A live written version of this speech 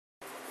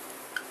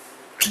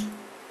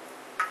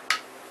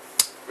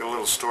Got a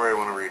little story I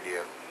want to read to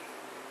you.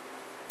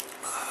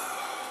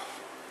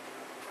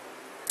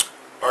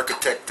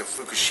 Architect of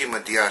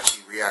Fukushima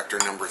Daiichi Reactor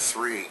Number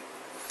 3,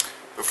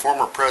 the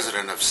former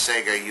president of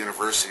Saga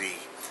University,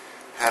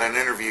 had an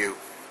interview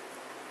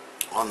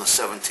on the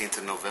 17th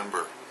of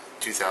November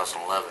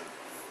 2011.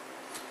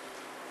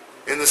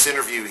 In this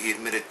interview, he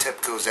admitted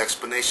TEPCO's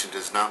explanation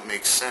does not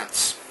make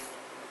sense,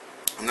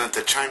 and that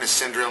the China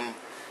syndrome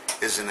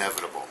is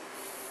inevitable.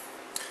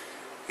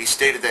 He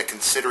stated that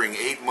considering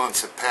 8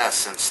 months have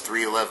passed since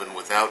 3/11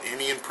 without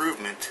any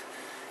improvement,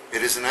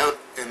 it is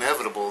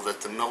inevitable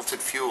that the melted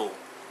fuel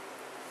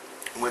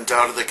went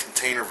out of the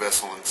container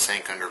vessel and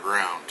sank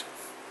underground,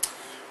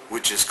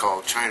 which is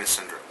called China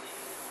syndrome.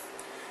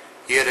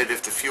 He added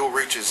if the fuel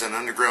reaches an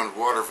underground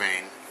water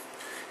vein,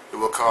 it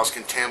will cause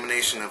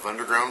contamination of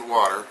underground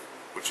water,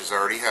 which is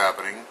already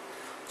happening,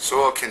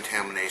 soil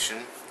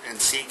contamination,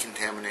 and sea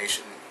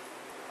contamination,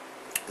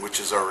 which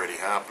is already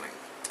happening.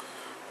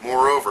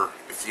 Moreover,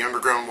 if the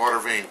underground water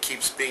vein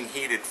keeps being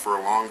heated for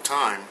a long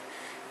time,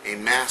 a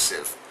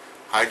massive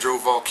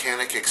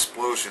hydrovolcanic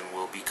explosion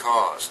will be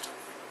caused.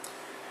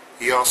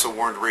 He also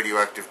warned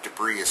radioactive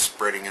debris is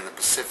spreading in the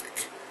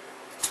Pacific.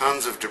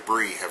 Tons of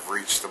debris have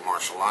reached the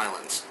Marshall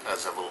Islands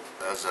as of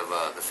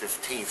the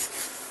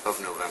 15th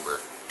of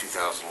November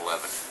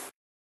 2011.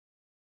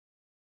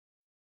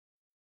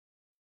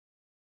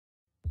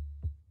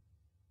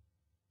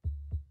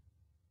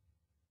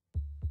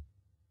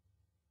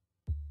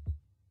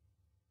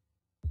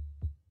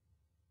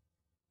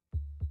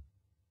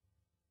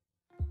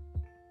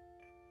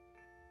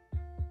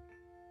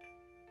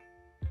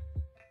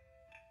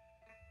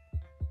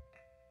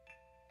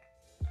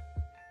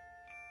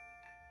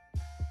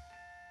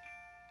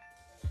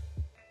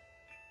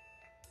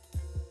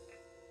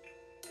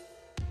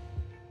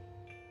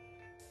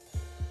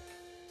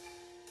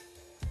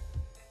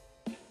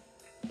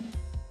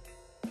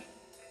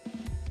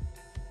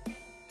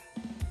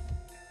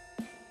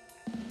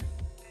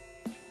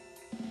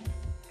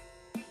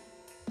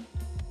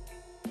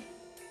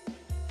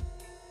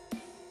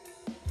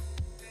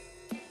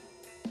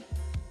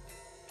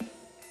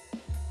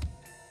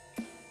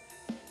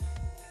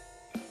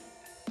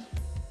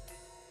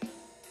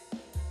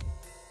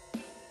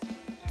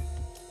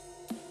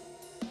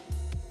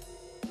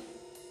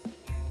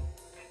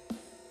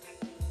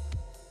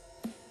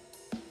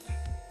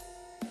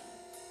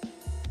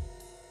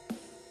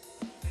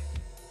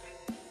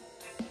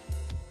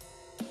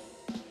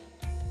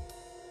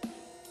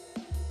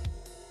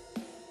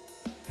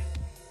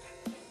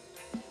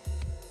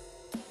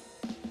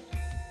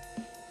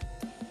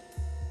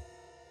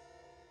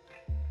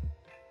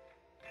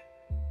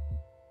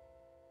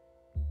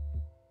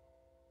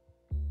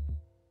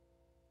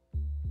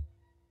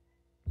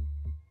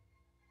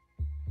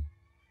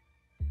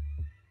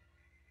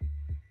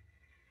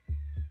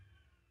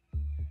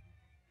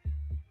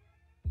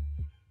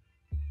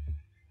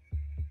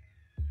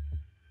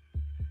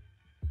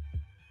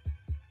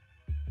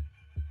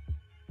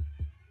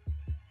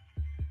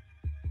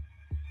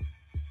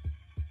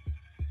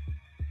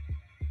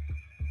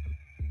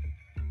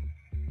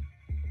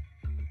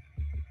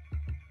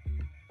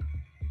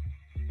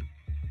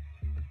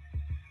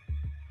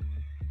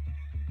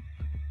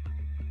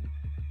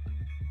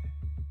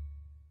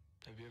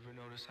 Have you ever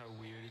noticed how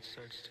weird it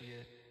starts to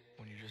get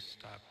when you just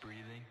stop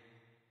breathing?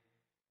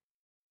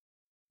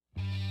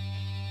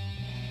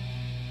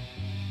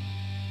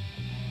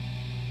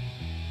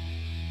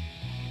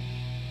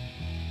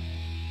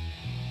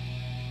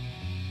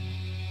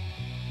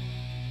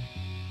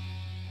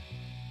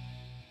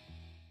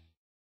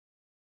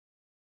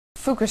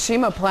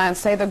 Fukushima plants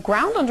say the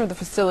ground under the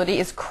facility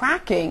is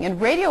cracking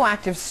and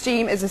radioactive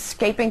steam is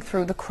escaping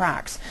through the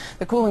cracks.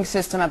 The cooling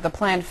system at the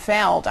plant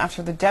failed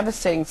after the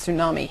devastating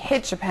tsunami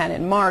hit Japan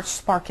in March,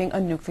 sparking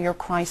a nuclear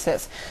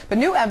crisis. But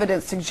new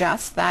evidence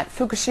suggests that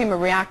Fukushima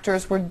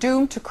reactors were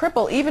doomed to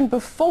cripple even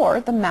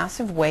before the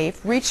massive wave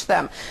reached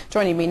them.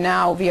 Joining me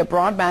now via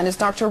broadband is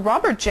Dr.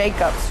 Robert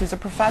Jacobs, who's a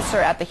professor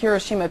at the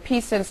Hiroshima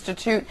Peace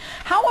Institute.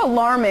 How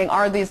alarming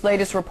are these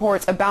latest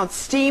reports about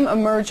steam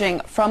emerging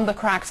from the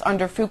cracks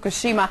under Fukushima?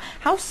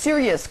 How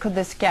serious could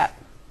this get?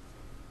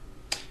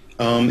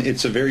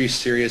 It's a very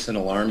serious and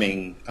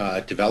alarming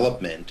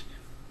development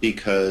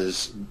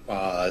because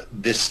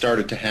this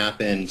started to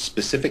happen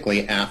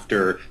specifically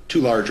after 2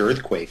 large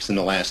earthquakes in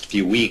the last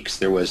few weeks.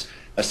 There was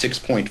a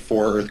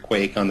 6.4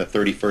 earthquake on the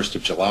 31st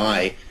of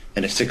July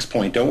and a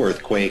 6.0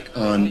 earthquake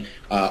on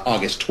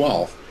August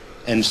 12th.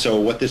 And so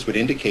what this would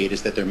indicate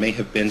is that there may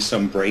have been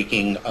some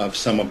breaking of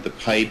some of the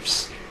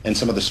pipes and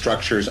some of the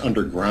structures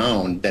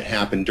underground that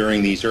happened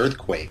during these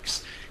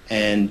earthquakes.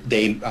 And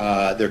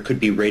there could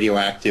be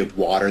radioactive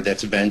water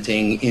that's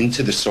venting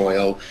into the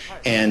soil.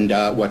 And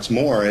what's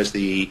more, as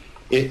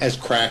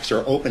cracks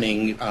are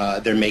opening,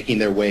 they're making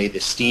their way, the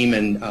steam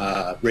and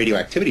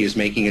radioactivity is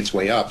making its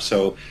way up.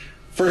 So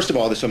first of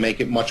all, this will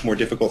make it much more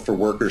difficult for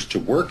workers to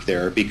work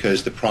there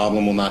because the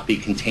problem will not be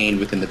contained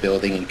within the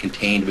building and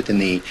contained within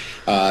the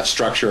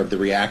structure of the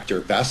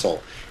reactor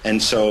vessel.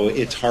 And so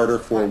it's harder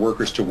for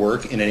workers to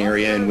work in an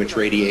area in which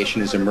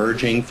radiation is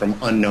emerging from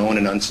unknown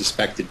and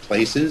unsuspected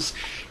places.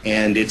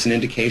 And it's an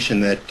indication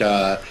that,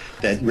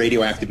 that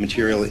radioactive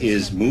material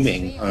is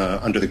moving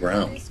under the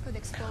ground.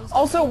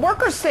 Also,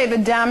 workers say the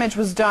damage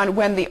was done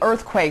when the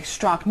earthquake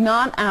struck,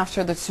 not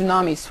after the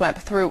tsunami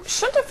swept through.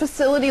 Shouldn't a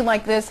facility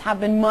like this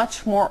have been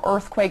much more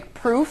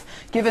earthquake-proof,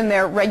 given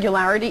their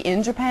regularity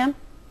in Japan?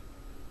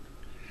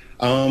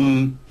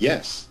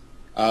 Yes.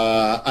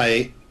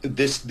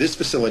 This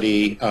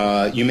facility,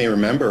 you may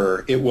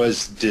remember, it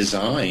was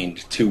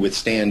designed to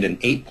withstand an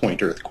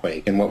 8-point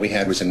earthquake, and what we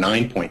had was a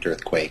 9-point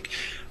earthquake.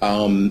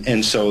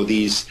 And so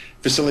these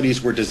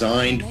facilities were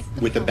designed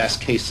with the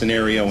best case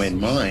scenario in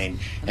mind,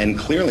 and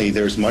clearly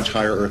there's much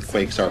higher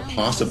earthquakes are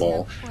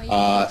possible.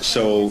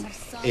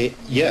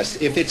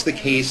 Yes, if it's the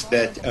case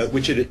that,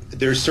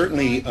 there's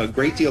certainly a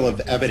great deal of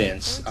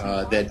evidence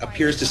that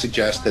appears to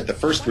suggest that the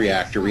first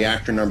reactor,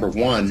 reactor number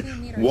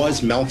 1,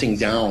 was melting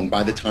down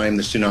by the time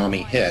the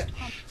tsunami hit.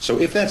 So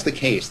if that's the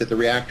case, that the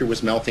reactor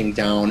was melting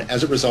down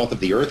as a result of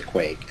the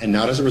earthquake and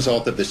not as a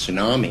result of the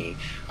tsunami,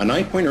 a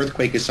 9-point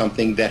earthquake is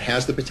something that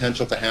has the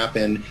potential to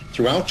happen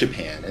throughout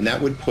Japan, and that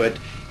would put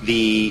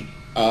the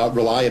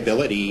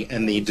reliability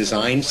and the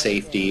design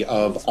safety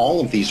of all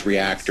of these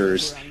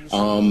reactors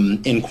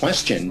in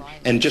question.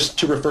 And just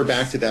to refer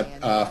back to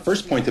that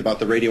first point about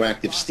the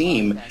radioactive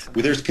steam,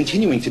 there's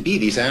continuing to be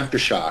these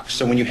aftershocks.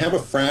 So when you have a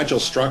fragile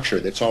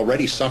structure that's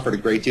already suffered a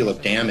great deal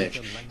of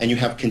damage, and you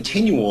have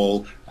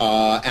continual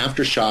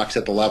aftershocks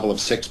at the level of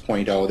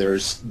 6.0,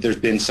 there's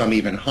been some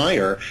even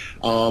higher.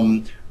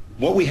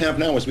 What we have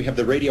now is we have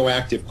the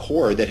radioactive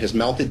core that has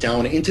melted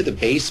down into the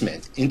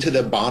basement, into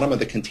the bottom of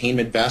the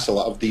containment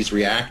vessel of these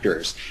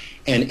reactors.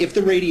 And if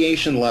the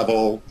radiation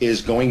level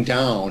is going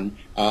down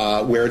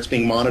where it's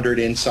being monitored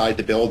inside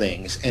the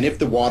buildings, and if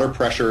the water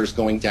pressure is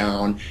going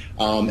down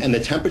and the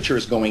temperature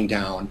is going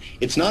down,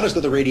 it's not as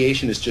though the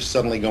radiation is just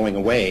suddenly going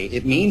away.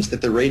 It means that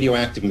the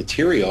radioactive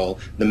material,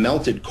 the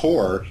melted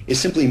core,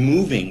 is simply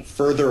moving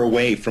further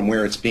away from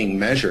where it's being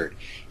measured.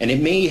 And it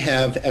may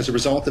have, as a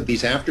result of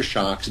these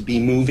aftershocks, be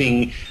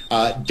moving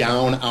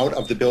down out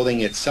of the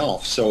building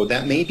itself. So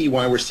that may be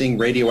why we're seeing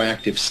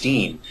radioactive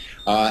steam.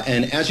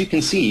 And as you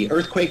can see,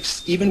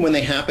 earthquakes, even when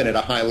they happen at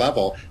a high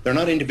level, they're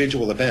not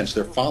individual events.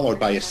 They're followed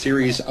by a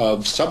series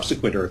of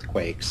subsequent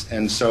earthquakes.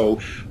 And so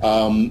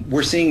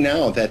we're seeing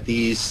now that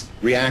these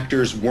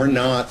reactors were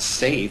not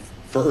safe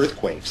for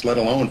earthquakes, let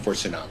alone for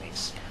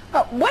tsunamis.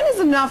 When is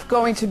enough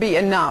going to be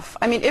enough?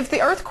 I mean, if the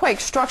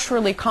earthquake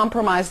structurally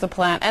compromised the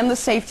plant and the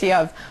safety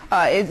of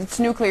its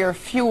nuclear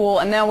fuel,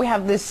 and now we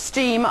have this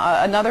steam,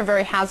 another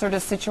very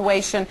hazardous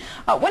situation,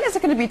 when is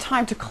it going to be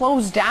time to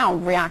close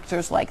down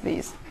reactors like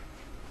these?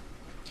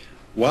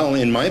 Well,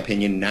 in my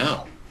opinion,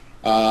 now.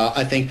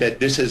 I think that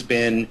this has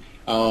been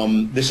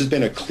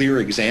a clear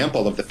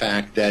example of the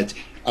fact that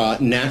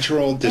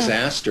natural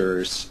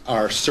disasters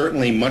are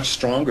certainly much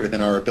stronger than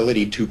our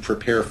ability to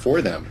prepare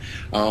for them.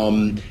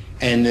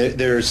 And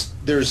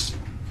there's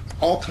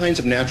all kinds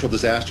of natural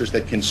disasters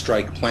that can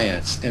strike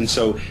plants. And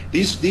so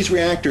these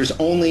reactors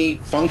only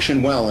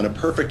function well in a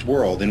perfect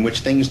world in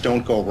which things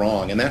don't go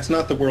wrong. And that's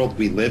not the world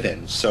we live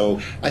in.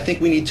 So I think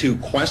we need to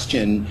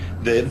question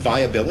the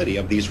viability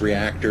of these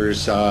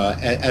reactors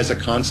as a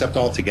concept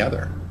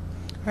altogether.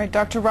 All right,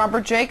 Dr.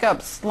 Robert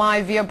Jacobs,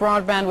 live via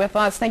broadband with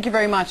us. Thank you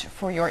very much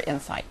for your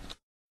insight.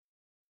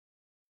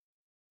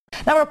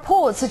 Now,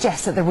 reports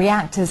suggest that the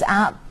reactors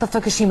at the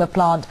Fukushima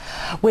plant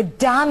were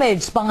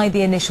damaged by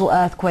the initial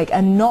earthquake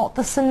and not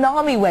the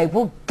tsunami wave.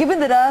 Well, given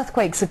that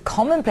earthquakes are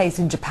commonplace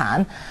in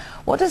Japan,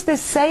 what does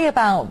this say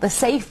about the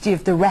safety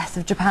of the rest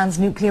of Japan's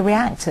nuclear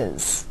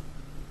reactors?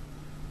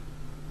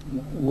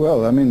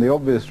 Well, I mean, the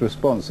obvious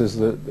response is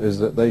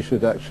that they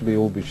should actually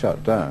all be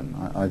shut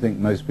down. I think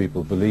most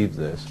people believe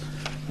this.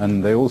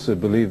 And they also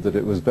believe that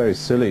it was very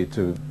silly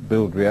to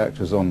build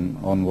reactors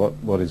on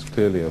what is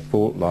clearly a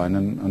fault line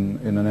and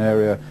in an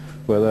area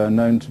where there are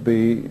known to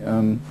be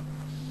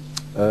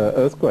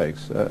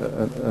earthquakes.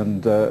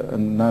 And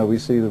now we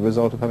see the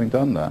result of having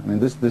done that. I mean,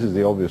 this is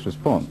the obvious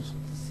response.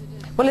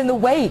 Well, in the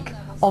wake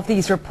of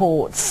these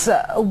reports,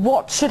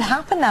 what should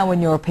happen now, in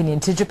your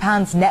opinion, to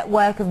Japan's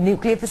network of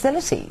nuclear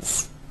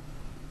facilities?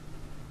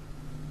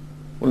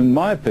 Well, in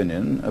my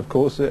opinion, of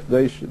course,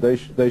 they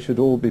should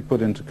all be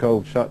put into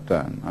cold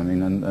shutdown. I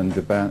mean, and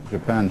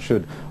Japan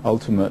should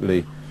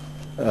ultimately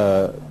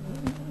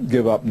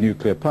give up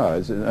nuclear power.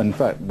 In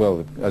fact,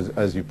 well,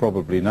 as you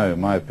probably know,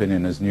 my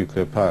opinion is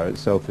nuclear power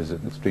itself is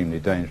an extremely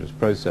dangerous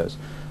process,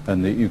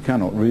 and that you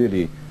cannot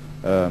really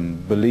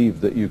believe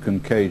that you can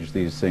cage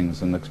these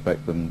things and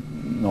expect them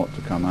not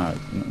to come out,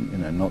 you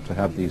know, not to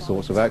have these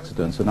sorts of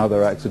accidents, and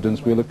other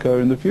accidents will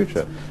occur in the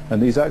future. And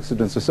these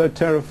accidents are so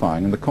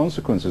terrifying and the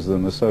consequences of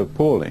them are so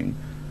appalling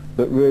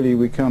that really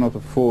we cannot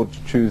afford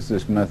to choose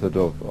this method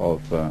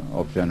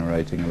of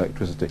generating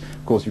electricity.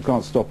 Of course, you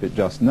can't stop it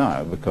just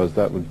now, because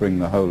that would bring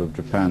the whole of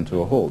Japan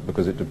to a halt,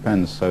 because it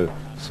depends so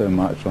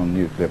much on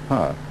nuclear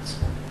power.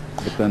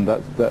 But then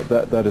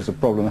that is a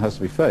problem that has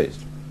to be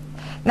faced.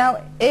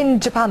 Now, in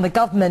Japan, the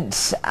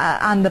government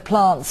and the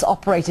plant's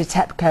operator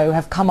TEPCO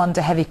have come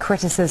under heavy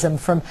criticism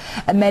from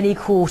many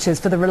quarters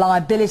for the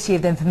reliability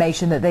of the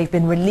information that they've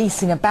been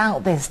releasing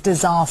about this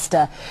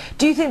disaster.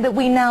 Do you think that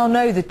we now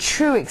know the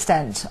true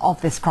extent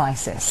of this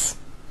crisis?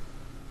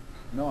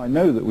 No, I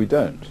know that we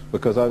don't,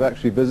 because I've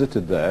actually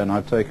visited there and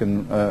I've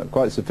taken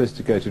quite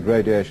sophisticated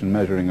radiation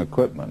measuring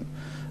equipment,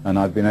 and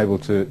I've been able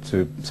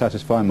to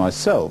satisfy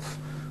myself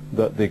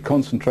that the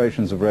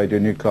concentrations of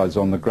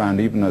radionuclides on the ground,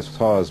 even as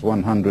far as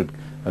 100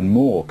 and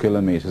more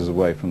kilometers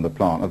away from the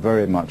plant, are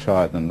very much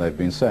higher than they've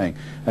been saying.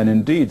 And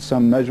indeed,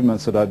 some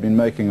measurements that I've been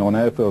making on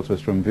air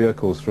filters from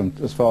vehicles from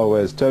as far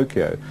away as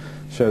Tokyo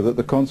show that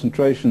the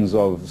concentrations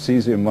of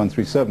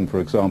cesium-137, for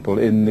example,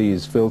 in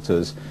these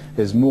filters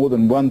is more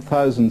than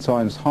 1,000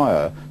 times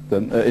higher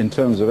than, in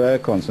terms of air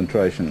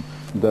concentration,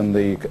 than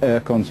the air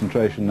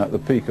concentration at the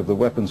peak of the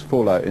weapons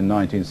fallout in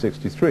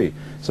 1963.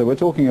 So we're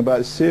talking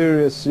about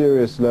serious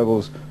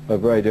levels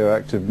of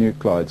radioactive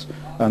nuclides.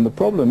 And the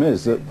problem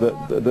is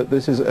that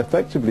this is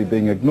effectively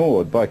being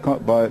ignored by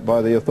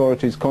the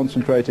authorities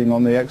concentrating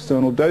on the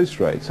external dose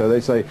rate. So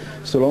they say,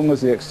 so long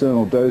as the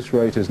external dose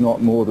rate is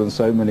not more than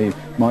so many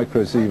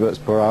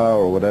microsieverts per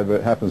hour or whatever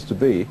it happens to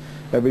be,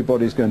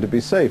 everybody's going to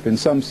be safe. In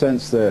some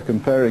sense they're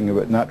comparing it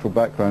with natural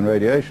background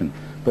radiation.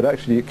 But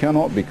actually it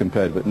cannot be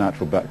compared with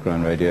natural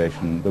background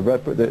radiation.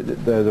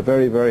 There's a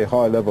very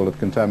high level of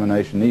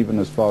contamination even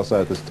as far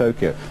south as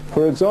Tokyo.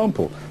 For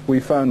example, we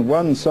found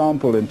one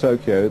sample in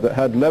Tokyo that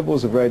had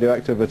levels of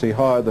radioactivity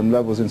higher than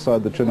levels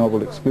inside the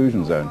Chernobyl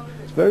exclusion zone.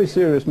 It's a very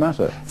serious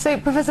matter. So,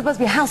 Professor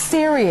Busby, how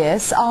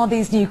serious are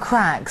these new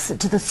cracks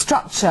to the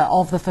structure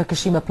of the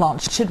Fukushima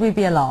plant? Should we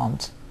be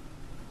alarmed?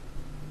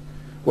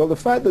 Well, the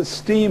fact that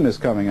steam is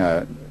coming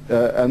out,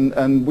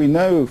 and we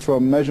know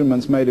from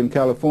measurements made in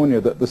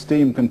California that the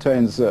steam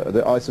contains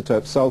the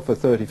isotope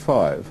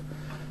sulfur-35.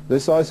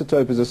 This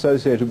isotope is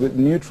associated with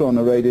neutron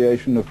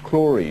irradiation of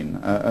chlorine,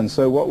 and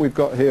so what we've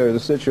got here is a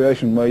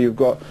situation where you've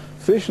got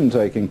fission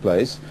taking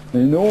place, an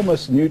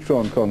enormous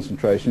neutron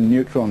concentration,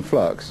 neutron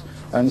flux,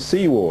 and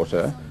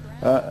seawater,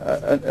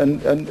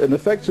 and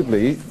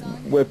effectively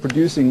we're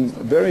producing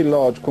very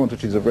large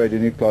quantities of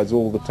radionuclides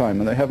all the time,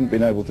 and they haven't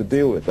been able to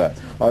deal with that.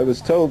 I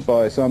was told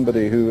by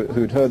somebody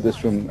who'd heard this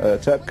from a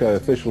TEPCO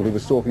official who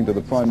was talking to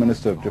the Prime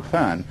Minister of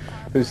Japan,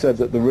 who said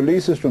that the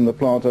releases from the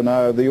plant are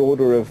now the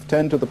order of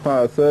 10 to the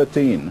power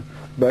 13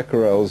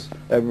 becquerels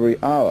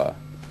every hour.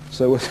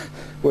 So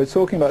we're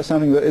talking about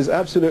something that is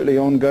absolutely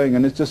ongoing,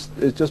 and it's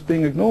just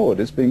being ignored.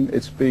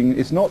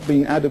 It's not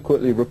being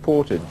adequately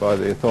reported by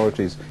the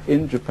authorities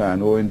in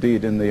Japan or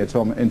indeed in the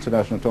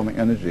International Atomic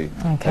Energy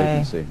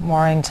Agency.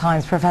 Worrying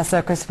times.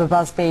 Professor Christopher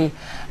Busby,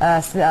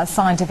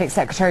 Scientific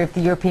Secretary of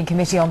the European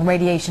Committee on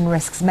Radiation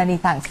Risks, many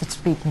thanks for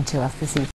speaking to us this evening.